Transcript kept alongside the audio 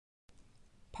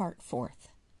Part Fourth.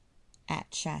 At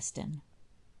Shaston.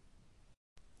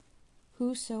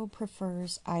 Whoso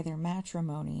prefers either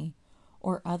matrimony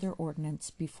or other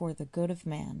ordinance before the good of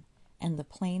man and the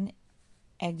plain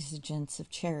exigence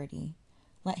of charity,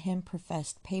 let him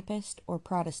profess Papist or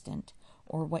Protestant,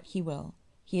 or what he will,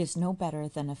 he is no better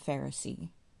than a Pharisee.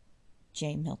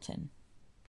 J. Milton.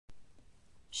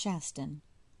 Shaston,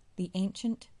 the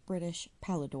ancient British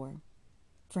Palador,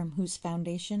 from whose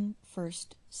foundation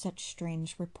first such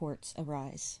strange reports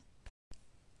arise.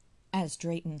 As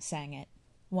Drayton sang it,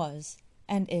 was,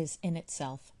 and is in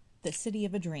itself, the city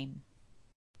of a dream.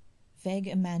 Vague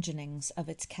imaginings of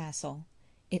its castle,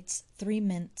 its 3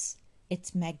 mints,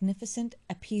 its magnificent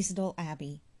Appeasdale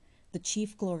Abbey, the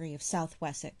chief glory of South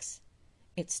Wessex,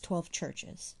 its 12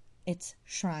 churches, its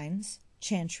shrines,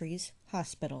 chantries,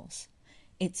 hospitals,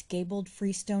 its gabled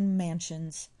freestone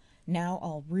mansions, now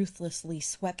all ruthlessly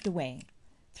swept away,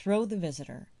 throw the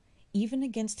visitor, even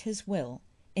against his will,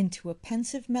 into a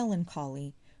pensive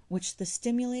melancholy which the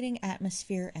stimulating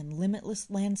atmosphere and limitless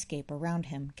landscape around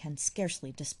him can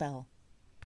scarcely dispel.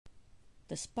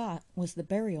 The spot was the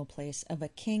burial place of a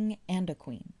king and a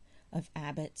queen, of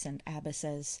abbots and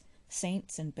abbesses,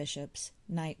 saints and bishops,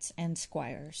 knights and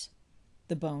squires.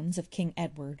 The bones of King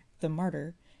Edward, the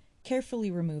martyr, carefully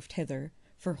removed hither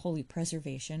for holy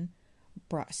preservation,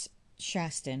 brought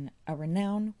Shaston a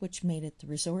renown which made it the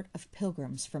resort of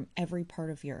pilgrims from every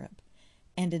part of Europe,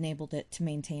 and enabled it to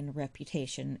maintain a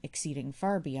reputation exceeding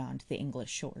far beyond the English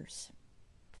shores.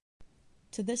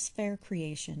 To this fair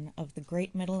creation of the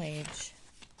great Middle Age,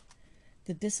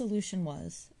 the dissolution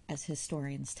was, as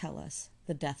historians tell us,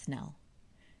 the death knell.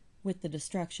 With the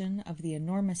destruction of the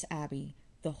enormous abbey,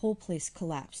 the whole place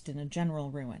collapsed in a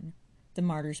general ruin. The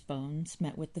martyrs' bones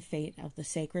met with the fate of the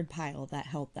sacred pile that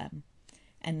held them,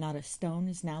 and not a stone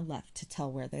is now left to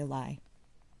tell where they lie.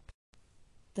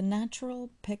 The natural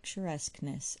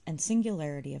picturesqueness and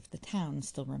singularity of the town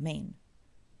still remain.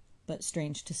 But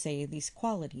strange to say, these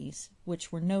qualities,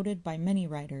 which were noted by many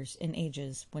writers in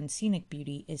ages when scenic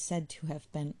beauty is said to have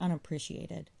been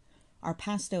unappreciated, are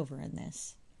passed over in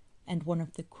this, and one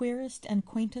of the queerest and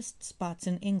quaintest spots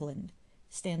in England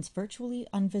stands virtually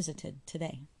unvisited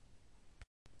today.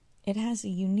 It has a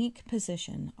unique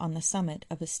position on the summit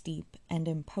of a steep and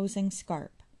imposing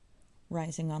scarp,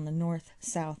 rising on the north,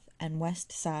 south, and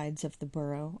west sides of the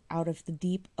borough out of the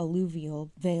deep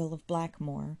alluvial vale of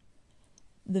Blackmoor,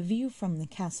 the view from the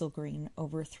Castle Green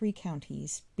over 3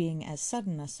 counties being as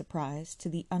sudden a surprise to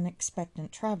the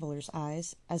unexpectant traveller's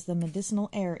eyes as the medicinal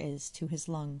air is to his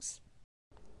lungs.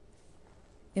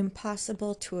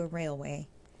 Impossible to a railway,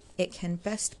 it can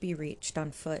best be reached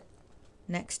on foot,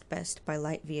 next best by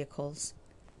light vehicles,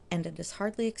 and it is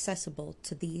hardly accessible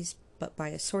to these but by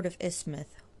a sort of isthmus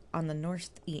on the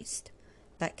northeast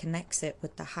that connects it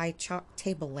with the high chalk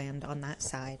tableland on that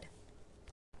side.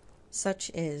 Such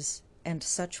is, and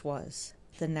such was,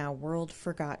 the now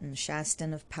world-forgotten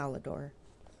Shaston of Palador.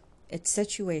 Its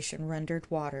situation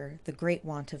rendered water the great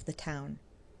want of the town,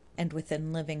 and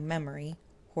within living memory,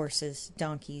 horses,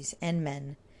 donkeys, and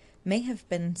men may have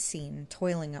been seen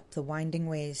toiling up the winding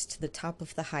ways to the top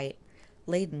of the height,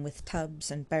 laden with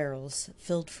tubs and barrels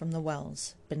filled from the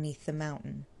wells beneath the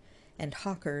mountain, and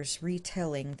hawkers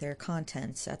retailing their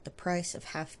contents at the price of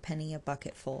halfpenny a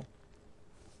bucketful.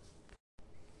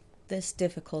 This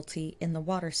difficulty in the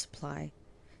water supply,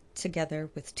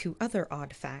 together with 2 other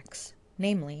odd facts,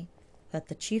 namely, that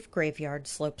the chief graveyard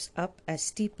slopes up as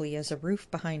steeply as a roof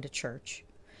behind a church,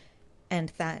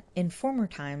 and that in former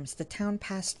times the town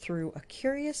passed through a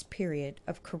curious period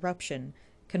of corruption,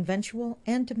 conventual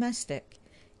and domestic,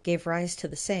 gave rise to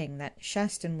the saying that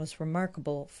Shaston was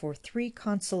remarkable for 3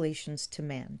 consolations to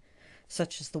man,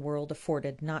 such as the world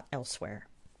afforded not elsewhere.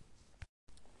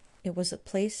 It was a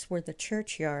place where the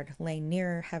churchyard lay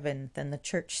nearer heaven than the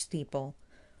church steeple,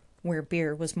 where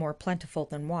beer was more plentiful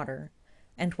than water,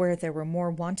 and where there were more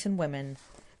wanton women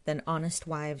than honest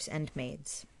wives and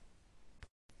maids.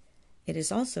 It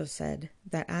is also said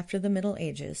that after the Middle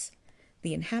Ages,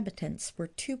 the inhabitants were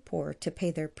too poor to pay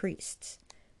their priests,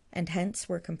 and hence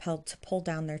were compelled to pull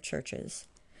down their churches,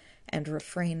 and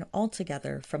refrain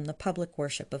altogether from the public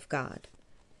worship of God,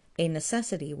 a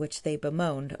necessity which they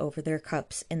bemoaned over their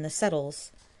cups in the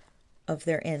settles of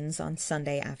their inns on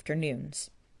Sunday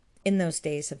afternoons. In those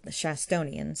days of the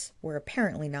Shastonians were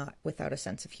apparently not without a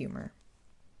sense of humor.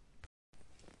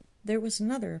 There was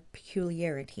another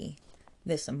peculiarity,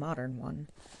 this a modern one,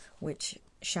 which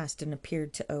Shaston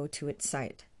appeared to owe to its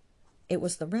site. It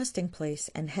was the resting place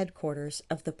and headquarters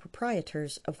of the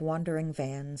proprietors of wandering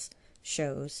vans,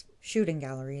 shows, shooting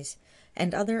galleries,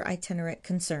 and other itinerant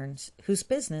concerns whose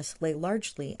business lay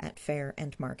largely at fair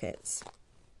and markets.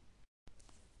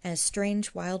 as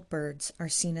strange wild birds are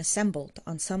seen assembled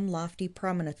on some lofty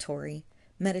promontory,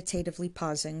 meditatively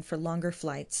pausing for longer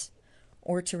flights,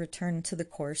 or to return to the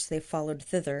course they followed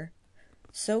thither,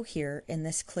 so here in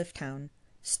this cliff town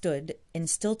stood in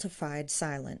stultified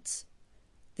silence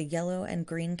the yellow and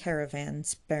green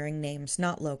caravans bearing names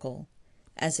not local,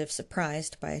 as if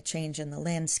surprised by a change in the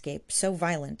landscape so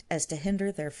violent as to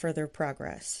hinder their further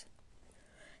progress.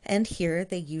 And here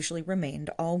they usually remained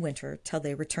all winter till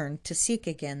they returned to seek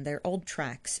again their old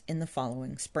tracks in the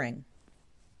following spring.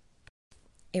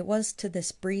 It was to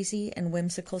this breezy and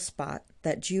whimsical spot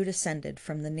that Jude ascended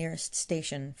from the nearest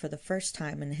station for the first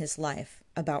time in his life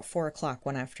about 4 o'clock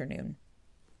one afternoon.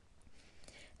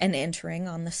 And entering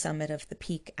on the summit of the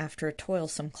peak after a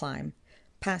toilsome climb,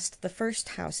 passed the first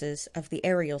houses of the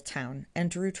aerial town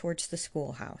and drew towards the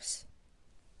schoolhouse.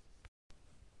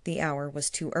 The hour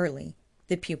was too early.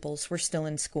 The pupils were still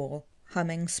in school,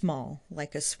 humming small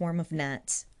like a swarm of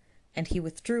gnats, and he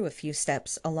withdrew a few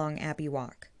steps along Abbey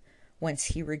Walk, whence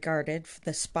he regarded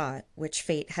the spot which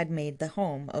fate had made the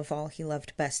home of all he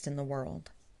loved best in the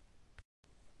world.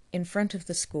 In front of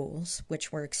the schools,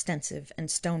 which were extensive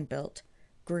and stone-built,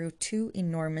 grew 2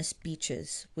 enormous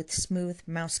beeches with smooth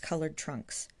mouse-colored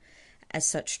trunks, as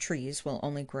such trees will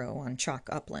only grow on chalk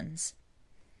uplands.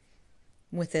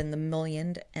 Within the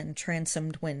mullioned and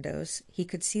transomed windows he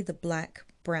could see the black,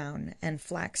 brown, and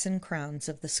flaxen crowns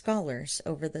of the scholars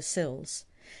over the sills,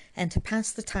 and to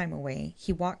pass the time away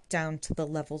he walked down to the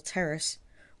level terrace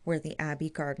where the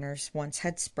Abbey gardeners once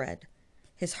had spread,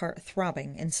 his heart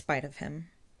throbbing in spite of him.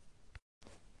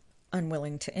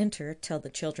 Unwilling to enter till the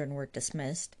children were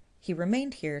dismissed, he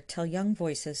remained here till young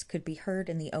voices could be heard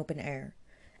in the open air,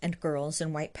 and girls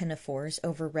in white pinafores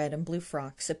over red and blue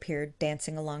frocks appeared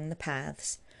dancing along the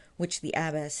paths, which the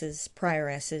abbesses,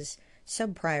 prioresses,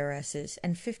 sub-prioresses,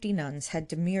 and 50 nuns had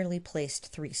demurely placed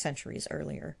 3 centuries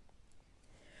earlier.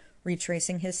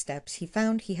 Retracing his steps, he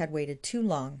found he had waited too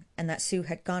long, and that Sue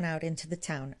had gone out into the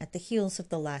town at the heels of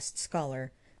the last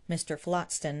scholar, Mr.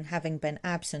 Phlotston having been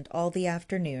absent all the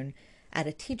afternoon at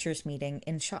a teachers' meeting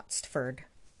in Shottsford.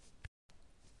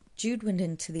 Jude went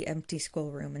into the empty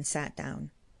schoolroom and sat down,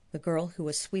 the girl who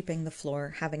was sweeping the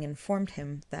floor having informed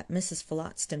him that Mrs.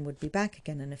 Phlotston would be back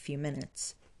again in a few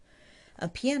minutes. A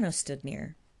piano stood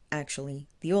near, actually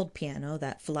the old piano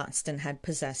that Phlotston had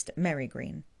possessed at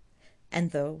Marygreen,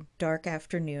 and though dark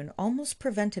afternoon almost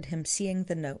prevented him seeing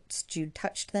the notes, Jude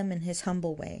touched them in his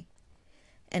humble way,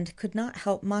 and could not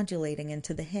help modulating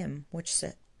into the hymn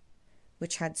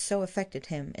which had so affected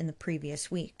him in the previous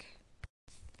week.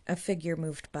 A figure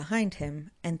moved behind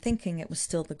him, and thinking it was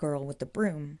still the girl with the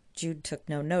broom, Jude took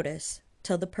no notice,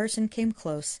 till the person came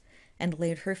close and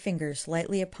laid her fingers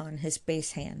lightly upon his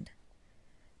bass hand.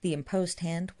 The imposed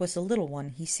hand was a little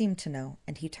one he seemed to know,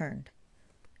 and he turned.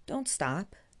 "Don't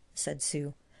stop," said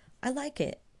Sue. "I like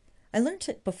it. I learnt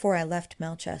it before I left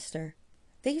Melchester.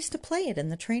 They used to play it in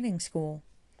the training school."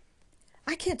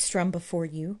 "I can't strum before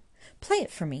you. Play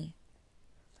it for me."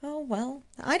 "Oh, well,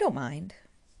 I don't mind."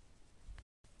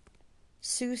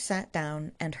 Sue sat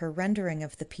down, and her rendering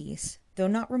of the piece, though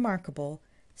not remarkable,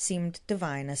 seemed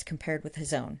divine as compared with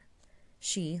his own.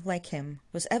 She, like him,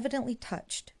 was evidently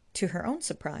touched, to her own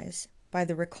surprise, by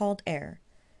the recalled air,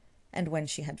 and when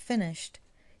she had finished,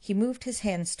 he moved his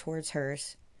hands towards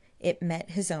hers. It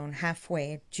met his own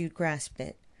halfway. Jude grasped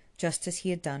it, just as he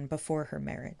had done before her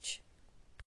marriage.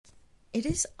 "It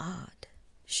is odd,"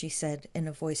 she said in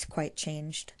a voice quite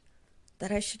changed,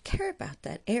 "that I should care about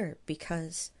that air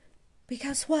because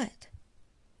what?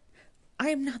 I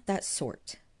am not that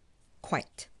sort.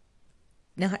 Quite.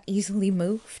 Not easily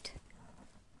moved?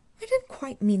 I didn't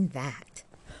quite mean that.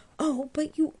 Oh,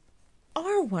 but you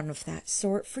are one of that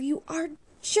sort, for you are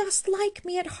just like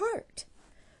me at heart,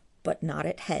 but not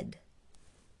at head."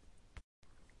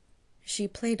 She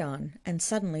played on, and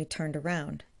suddenly turned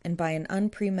around, and by an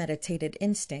unpremeditated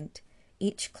instinct,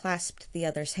 each clasped the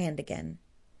other's hand again.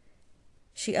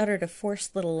 She uttered a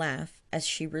forced little laugh as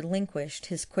she relinquished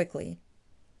his quickly.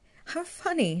 "How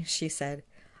funny," she said.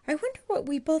 "I wonder what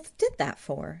we both did that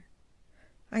for."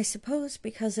 "I suppose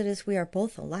because it is we are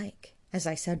both alike, as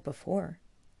I said before."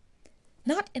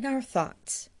 "Not in our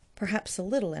thoughts, perhaps a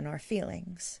little in our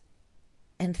feelings."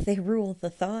 "And they rule the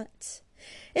thoughts.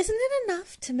 Isn't it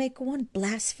enough to make one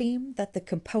blaspheme that the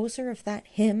composer of that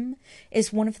hymn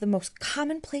is one of the most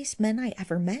commonplace men I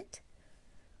ever met?"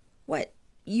 "What,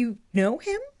 you know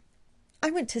him?"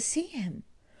 "I went to see him."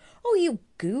 "Oh, you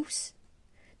goose!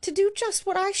 To do just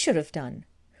what I should have done.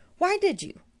 Why did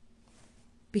you?"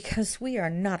 "Because we are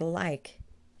not alike,"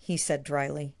 he said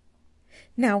dryly.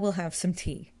 "Now we'll have some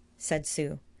tea," said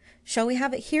Sue. Shall we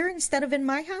have it here instead of in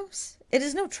my house? It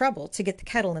is no trouble to get the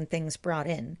kettle and things brought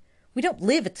in. We don't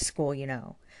live at the school, you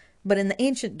know, but in the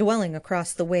ancient dwelling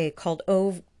across the way called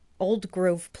Old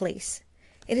Grove Place.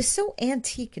 It is so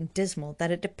antique and dismal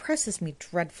that it depresses me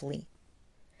dreadfully.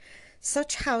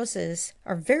 Such houses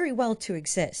are very well to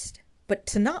exist, but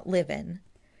to not live in.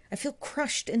 I feel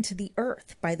crushed into the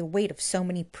earth by the weight of so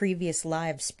many previous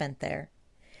lives spent there.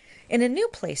 In a new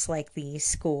place like these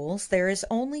schools, there is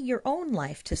only your own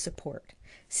life to support.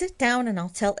 Sit down and I'll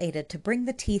tell Ada to bring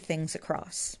the tea things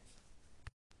across.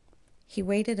 He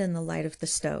waited in the light of the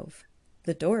stove,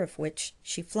 the door of which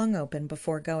she flung open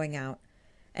before going out,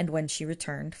 and when she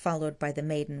returned, followed by the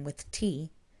maiden with tea,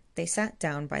 they sat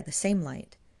down by the same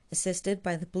light, assisted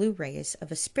by the blue rays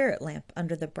of a spirit lamp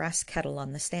under the brass kettle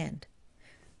on the stand.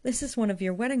 "This is one of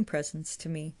your wedding presents to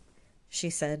me," she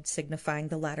said, signifying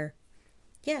the latter.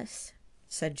 "Yes,"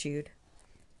 said Jude.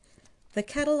 The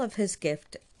kettle of his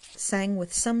gift sang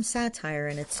with some satire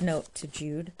in its note to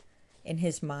Jude, in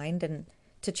his mind, and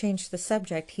to change the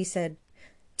subject, he said,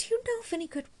 "Do you know of any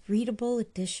good readable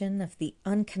edition of the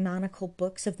uncanonical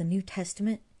books of the New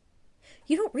Testament?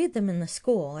 You don't read them in the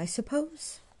school, I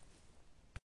suppose?"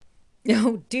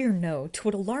 "Oh, dear no,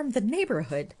 'twould alarm the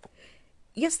neighborhood.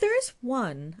 Yes, there is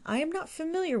one. I am not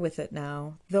familiar with it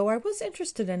now, though I was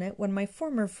interested in it when my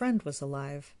former friend was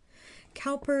alive.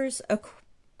 Cowper's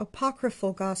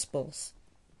Apocryphal Gospels."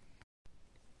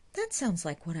 "That sounds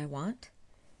like what I want."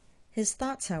 His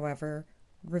thoughts, however,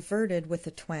 reverted with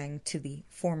a twang to the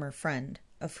former friend,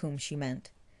 of whom she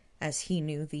meant, as he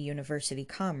knew the university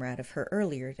comrade of her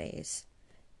earlier days.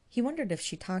 He wondered if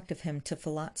she talked of him to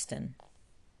Phlotston.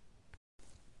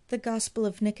 "The Gospel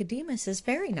of Nicodemus is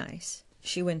very nice,"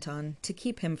 she went on, to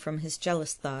keep him from his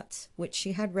jealous thoughts, which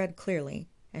she had read clearly,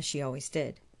 as she always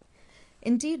did.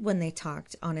 Indeed, when they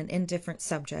talked on an indifferent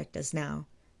subject, as now,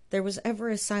 there was ever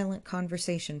a silent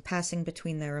conversation passing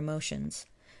between their emotions,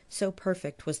 so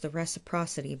perfect was the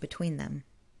reciprocity between them.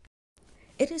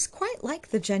 "It is quite like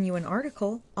the genuine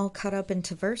article, all cut up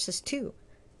into verses, too,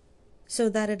 so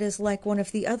that it is like one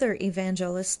of the other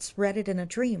evangelists read it in a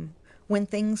dream, when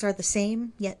things are the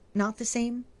same, yet not the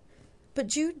same. But,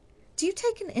 Jude, do you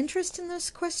take an interest in those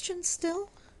questions still?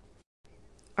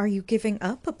 Are you giving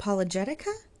up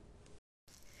apologetica?"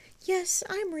 "Yes,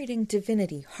 I'm reading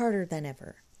divinity harder than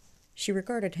ever." She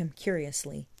regarded him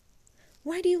curiously.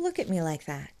 "Why do you look at me like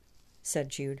that?" said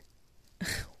Jude.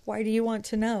 "Why do you want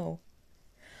to know?"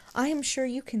 "I am sure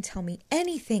you can tell me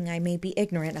anything I may be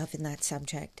ignorant of in that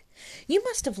subject. You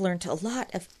must have learnt a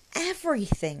lot of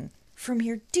everything from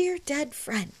your dear dead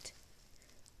friend."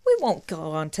 "We won't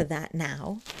go on to that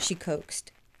now," she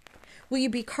coaxed. "Will you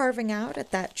be carving out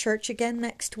at that church again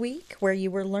next week, where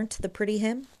you were learnt the pretty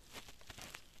hymn?"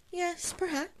 "Yes,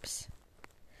 perhaps."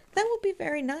 "That will be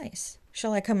very nice.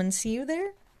 Shall I come and see you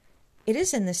there? It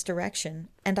is in this direction,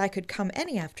 and I could come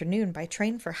any afternoon by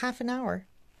train for half an hour."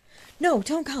 "No,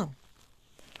 don't come."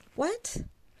 "What?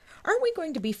 Aren't we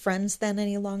going to be friends then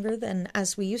any longer than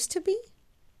as we used to be?"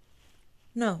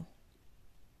 "No."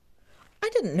 "I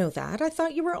didn't know that. I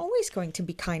thought you were always going to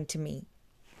be kind to me."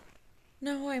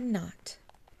 "No, I'm not."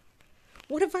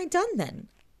 "What have I done then?"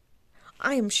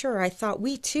 "I am sure I thought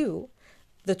we two—"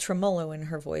 The tremolo in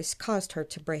her voice caused her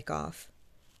to break off.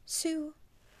 "Sue,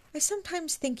 I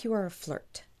sometimes think you are a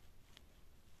flirt,"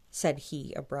 said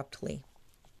he abruptly.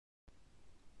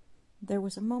 There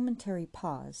was a momentary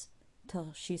pause,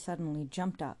 till she suddenly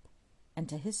jumped up, and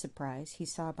to his surprise he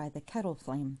saw by the kettle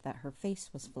flame that her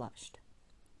face was flushed.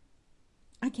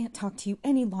 "I can't talk to you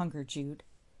any longer, Jude,"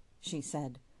 she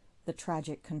said, the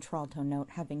tragic contralto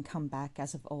note having come back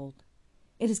as of old.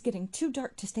 "It is getting too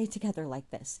dark to stay together like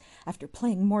this, after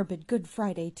playing morbid Good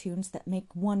Friday tunes that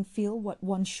make one feel what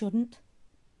one shouldn't.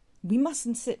 We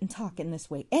mustn't sit and talk in this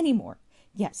way any more.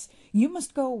 Yes, you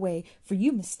must go away, for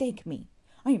you mistake me.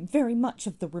 I am very much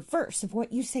of the reverse of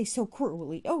what you say so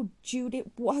cruelly. Oh, Jude,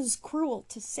 it was cruel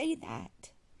to say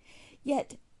that.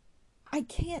 Yet I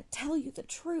can't tell you the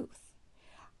truth.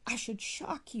 I should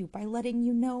shock you by letting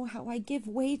you know how I give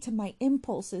way to my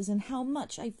impulses and how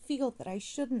much I feel that I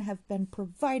shouldn't have been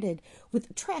provided with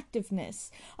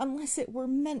attractiveness unless it were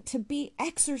meant to be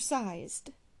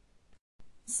exercised.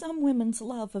 Some women's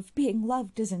love of being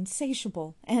loved is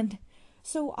insatiable, and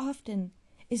so often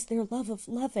is their love of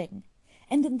loving.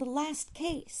 And in the last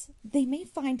case, they may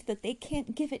find that they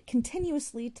can't give it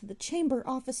continuously to the chamber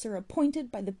officer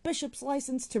appointed by the bishop's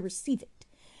license to receive it.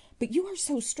 But you are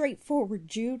so straightforward,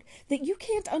 Jude, that you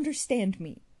can't understand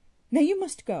me. Now you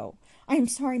must go. I am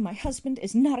sorry my husband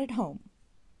is not at home."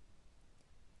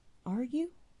 "Are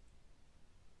you?"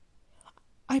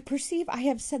 "I perceive I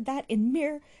have said that in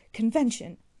mere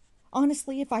convention.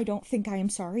 Honestly, if I don't think I am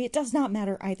sorry, it does not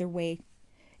matter either way.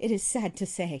 It is sad to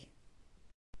say."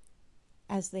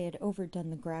 As they had overdone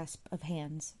the grasp of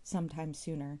hands some time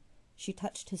sooner, she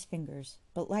touched his fingers,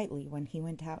 but lightly when he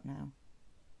went out now.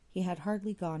 He had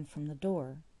hardly gone from the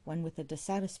door when, with a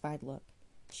dissatisfied look,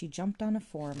 she jumped on a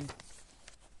form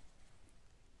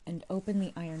and opened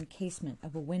the iron casement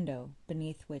of a window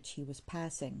beneath which he was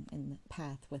passing in the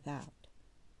path without.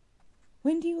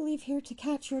 "When do you leave here to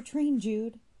catch your train,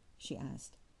 Jude?" she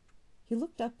asked. He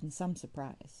looked up in some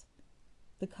surprise.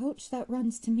 "The coach that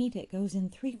runs to meet it goes in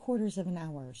 3/4 of an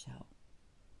hour or so."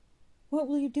 "What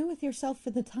will you do with yourself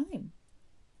for the time?"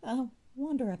 "Oh,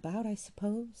 wander about, I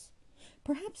suppose.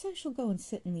 Perhaps I shall go and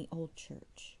sit in the old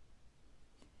church."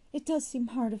 "It does seem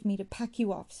hard of me to pack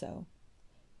you off so.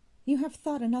 You have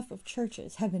thought enough of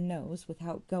churches, heaven knows,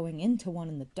 without going into one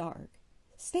in the dark.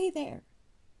 Stay there."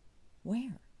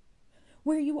 "Where?"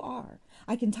 "Where you are.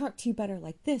 I can talk to you better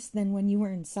like this than when you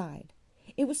were inside.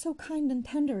 It was so kind and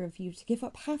tender of you to give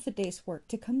up half a day's work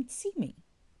to come and see me.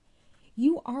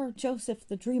 You are Joseph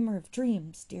the dreamer of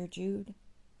dreams, dear Jude,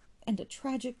 and a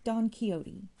tragic Don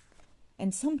Quixote.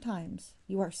 And sometimes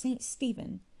you are Saint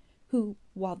Stephen, who,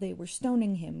 while they were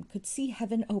stoning him, could see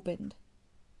heaven opened.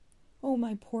 Oh,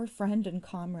 my poor friend and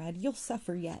comrade, you'll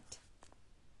suffer yet."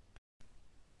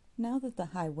 Now that the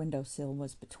high window-sill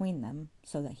was between them,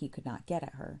 so that he could not get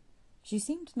at her, she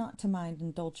seemed not to mind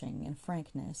indulging in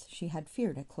frankness she had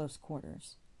feared at close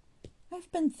quarters.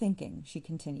 "I've been thinking," she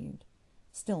continued,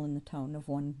 still in the tone of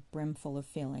one brimful of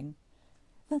feeling,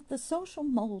 "that the social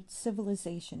molds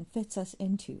civilization fits us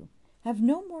into have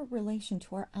no more relation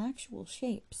to our actual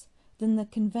shapes than the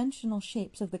conventional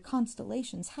shapes of the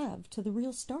constellations have to the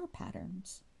real star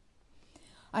patterns.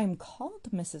 I am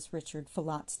called Mrs. Richard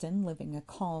Phillotston, living a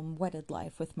calm, wedded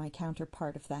life with my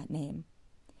counterpart of that name.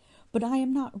 But I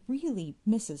am not really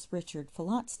Mrs. Richard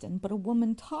Phillotston, but a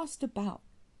woman tossed about,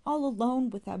 all alone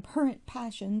with abhorrent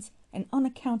passions and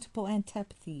unaccountable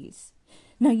antipathies.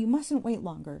 Now you mustn't wait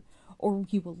longer, or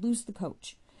you will lose the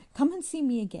coach. Come and see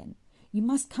me again. You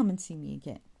must come and see me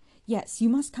again. Yes, you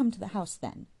must come to the house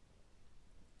then."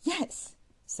 "Yes,"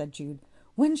 said Jude.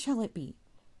 "When shall it be?"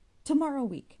 "Tomorrow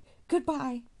week.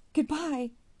 Goodbye,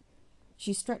 goodbye."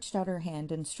 She stretched out her hand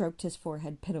and stroked his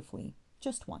forehead pitifully,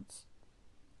 just once.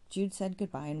 Jude said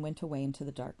goodbye and went away into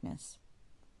the darkness.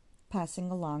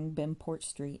 Passing along Bimport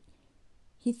Street,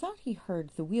 he thought he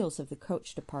heard the wheels of the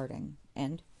coach departing,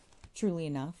 and, truly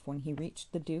enough, when he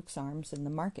reached the Duke's Arms in the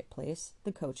market-place,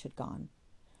 the coach had gone.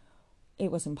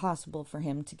 It was impossible for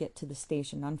him to get to the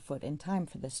station on foot in time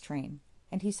for this train,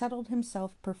 and he settled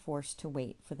himself perforce to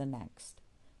wait for the next,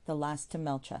 the last to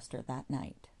Melchester that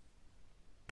night.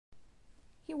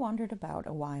 He wandered about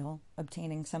a while,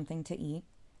 obtaining something to eat,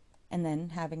 and then,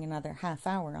 having another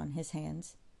half-hour on his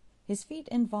hands, his feet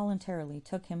involuntarily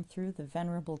took him through the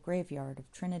venerable graveyard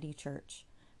of Trinity Church,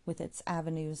 with its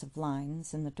avenues of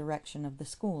lines in the direction of the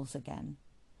schools again.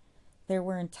 They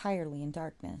were entirely in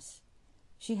darkness.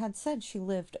 She had said she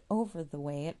lived over the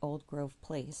way at Old Grove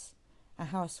Place, a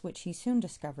house which he soon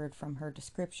discovered from her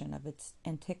description of its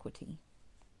antiquity.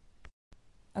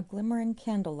 A glimmering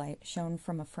candlelight shone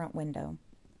from a front window,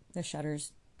 the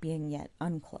shutters being yet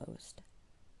unclosed.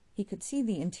 He could see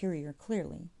the interior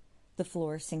clearly, the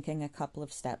floor sinking a couple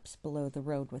of steps below the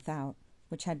road without,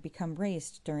 which had become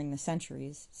raised during the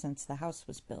centuries since the house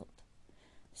was built.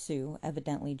 Sue,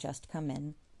 evidently just come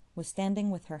in, was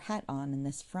standing with her hat on in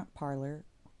this front parlor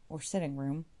or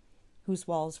sitting-room, whose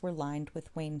walls were lined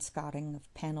with wainscoting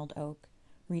of paneled oak,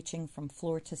 reaching from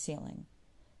floor to ceiling,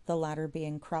 the latter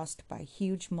being crossed by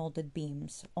huge molded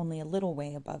beams only a little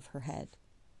way above her head.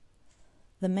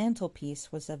 The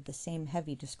mantelpiece was of the same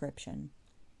heavy description,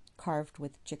 carved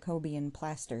with Jacobean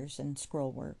plasters and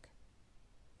scrollwork.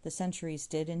 The centuries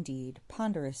did indeed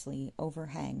ponderously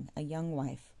overhang a young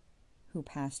wife who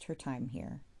passed her time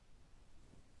here.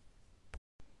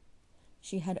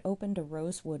 She had opened a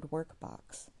rosewood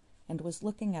workbox and was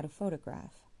looking at a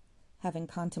photograph. Having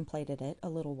contemplated it a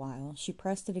little while, she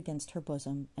pressed it against her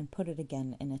bosom and put it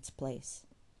again in its place.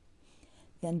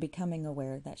 Then, becoming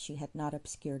aware that she had not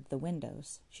obscured the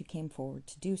windows, she came forward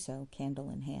to do so, candle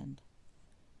in hand.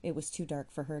 It was too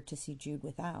dark for her to see Jude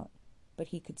without, but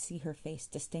he could see her face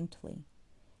distinctly,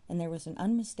 and there was an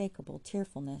unmistakable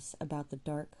tearfulness about the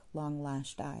dark,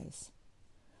 long-lashed eyes.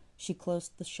 She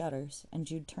closed the shutters, and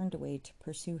Jude turned away to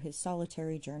pursue his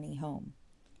solitary journey home.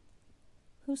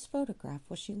 "Whose photograph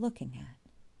was she looking at?"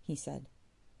 he said.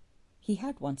 He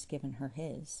had once given her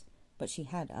his, but she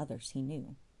had others he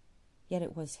knew. Yet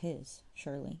it was his,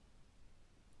 surely.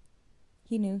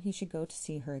 He knew he should go to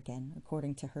see her again,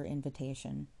 according to her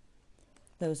invitation.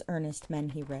 Those earnest men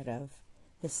he read of,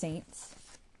 The saints,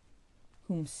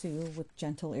 whom Sue, with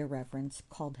gentle irreverence,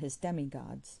 called his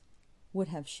demigods, would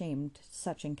have shamed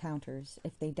such encounters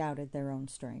if they doubted their own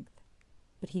strength.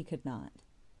 But he could not.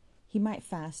 He might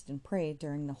fast and pray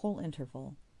during the whole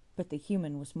interval, but the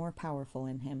human was more powerful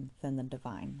in him than the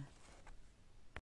divine.